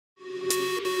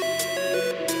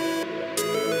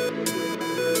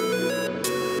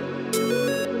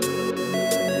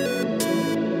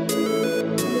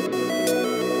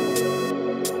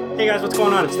guys, what's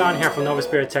going on? It's Don here from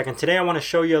Novaspirit Tech, and today I want to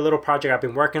show you a little project I've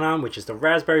been working on, which is the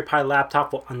Raspberry Pi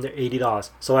laptop for under $80.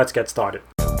 So let's get started.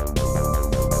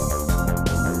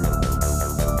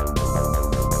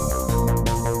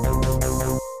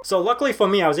 So luckily for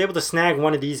me, I was able to snag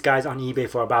one of these guys on eBay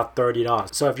for about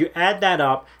 $30. So if you add that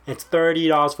up, it's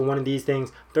 $30 for one of these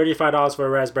things, $35 for a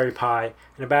Raspberry Pi,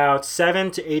 and about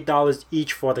 $7 to $8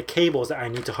 each for the cables that I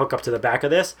need to hook up to the back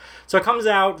of this. So it comes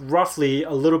out roughly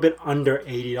a little bit under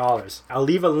 $80. I'll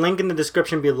leave a link in the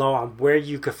description below on where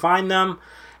you could find them,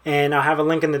 and I'll have a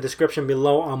link in the description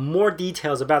below on more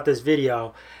details about this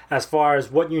video as far as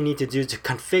what you need to do to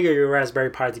configure your Raspberry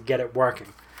Pi to get it working.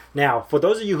 Now, for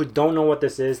those of you who don't know what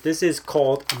this is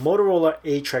called Motorola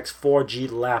Atrix 4G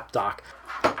lap dock.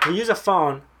 You use a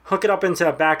phone, hook it up into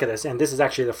the back of this, and this is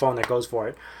actually the phone that goes for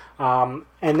it, and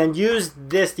then use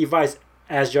this device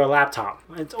as your laptop.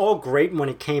 It's all great when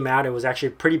it came out. It was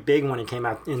actually pretty big when it came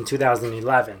out in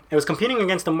 2011. It was competing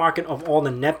against the market of all the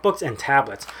netbooks and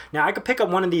tablets. Now, I could pick up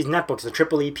one of these netbooks, the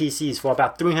EEE PCs, for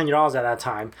about $300 at that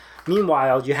time.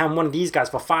 Meanwhile, you have one of these guys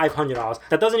for $500.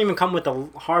 That doesn't even come with a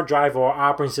hard drive or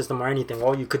operating system or anything.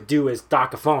 All you could do is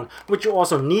dock a phone, which you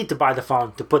also need to buy the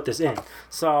phone to put this in.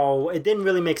 So it didn't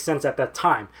really make sense at that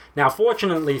time. Now,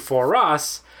 fortunately for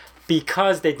us,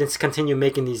 because they discontinued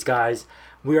making these guys,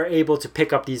 we are able to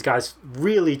pick up these guys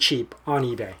really cheap on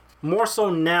eBay. More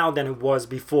so now than it was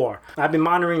before. I've been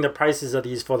monitoring the prices of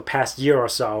these for the past year or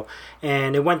so,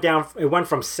 and it went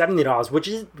from $70,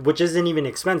 which isn't even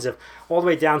expensive, all the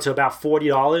way down to about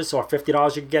 $40 or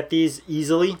 $50 you could get these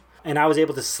easily. And I was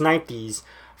able to snipe these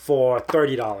for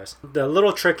 $30. The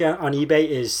little trick on eBay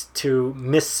is to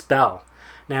misspell.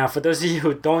 Now, for those of you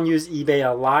who don't use eBay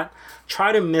a lot,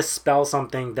 try to misspell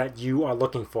something that you are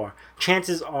looking for.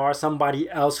 Chances are somebody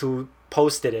else who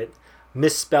posted it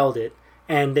misspelled it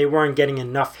and they weren't getting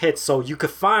enough hits, so you could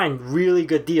find really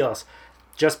good deals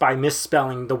just by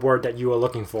misspelling the word that you are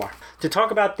looking for. To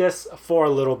talk about this for a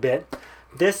little bit,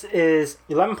 this is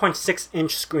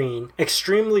 11.6-inch screen,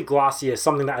 extremely glossy, is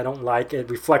something that I don't like. It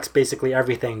reflects basically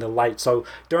everything, the light. So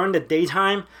during the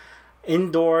daytime,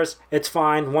 indoors, it's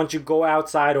fine. Once you go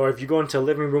outside, or if you go into a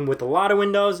living room with a lot of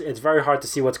windows, it's very hard to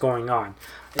see what's going on.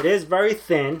 It is very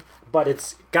thin, but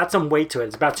it's got some weight to it.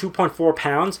 It's about 2.4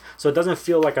 pounds, so it doesn't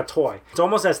feel like a toy. It's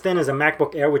almost as thin as a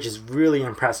MacBook Air, which is really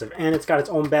impressive. And it's got its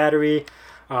own battery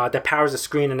that powers the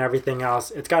screen and everything else.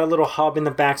 It's got a little hub in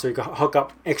the back so you can hook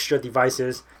up extra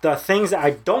devices. The things that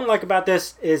I don't like about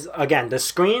this is, again, the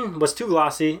screen was too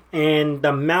glossy, and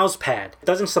the mouse pad. It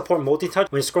doesn't support multi-touch.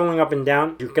 When you're scrolling up and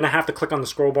down, you're going to have to click on the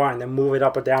scroll bar and then move it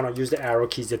up or down, or use the arrow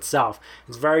keys itself.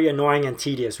 It's very annoying and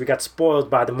tedious. We got spoiled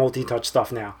by the multi-touch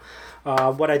stuff now.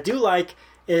 What I do like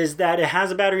is that it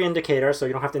has a battery indicator, so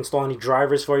you don't have to install any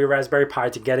drivers for your Raspberry Pi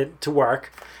to get it to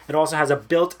work. It also has a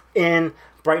built-in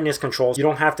brightness control. You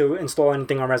don't have to install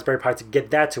anything on Raspberry Pi to get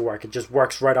that to work. It just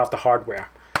works right off the hardware.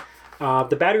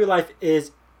 The battery life is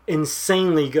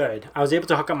insanely good. I was able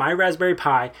to hook up my Raspberry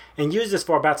Pi and use this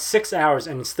for about 6 hours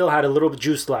and still had a little bit of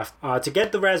juice left. To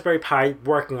get the Raspberry Pi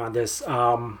working on this,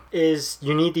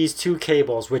 you need these two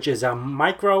cables, which is a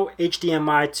micro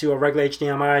HDMI to a regular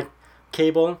HDMI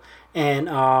cable, and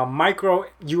micro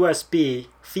USB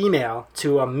female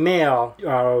to a male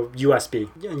USB.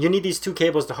 You need these two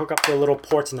cables to hook up to the little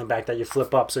ports in the back that you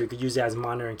flip up so you could use it as a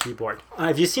monitor and keyboard.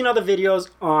 If you've seen other videos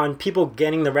on people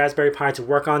getting the Raspberry Pi to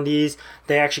work on these,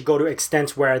 they actually go to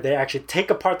extents where they actually take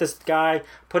apart this guy,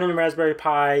 put in a Raspberry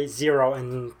Pi Zero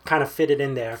and kind of fit it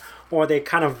in there, or they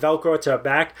kind of Velcro it to a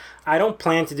back. I don't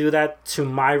plan to do that to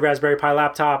my Raspberry Pi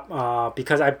laptop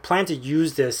because I plan to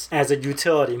use this as a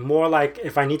utility, more like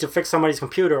if I need to fix somebody's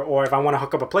computer, or if I want to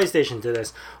hook up a PlayStation to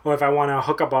this, or if I want to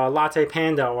hook up a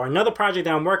lattepanda or another project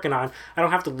that I'm working on. I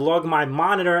don't have to lug my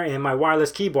monitor and my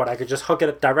wireless keyboard. I could just hook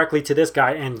it directly to this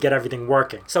guy and get everything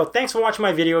working. So thanks for watching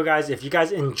my video, guys. If you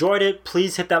guys enjoyed it,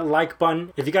 please hit that like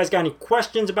button. If you guys got any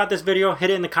questions about this video, hit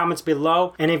it in the comments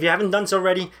below. And if you haven't done so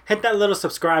already, hit that little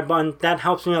subscribe button. That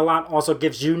helps me a lot. Also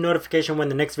gives you notification when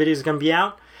the next video is going to be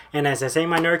out. And as I say in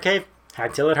my nerd cave,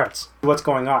 hack till it hurts. What's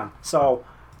going on? So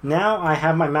now I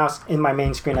have my mouse in my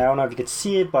main screen. I don't know if you could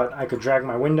see it, but I could drag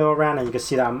my window around and you can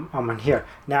see that I'm on here.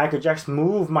 Now I could just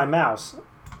move my mouse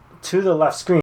to the left screen.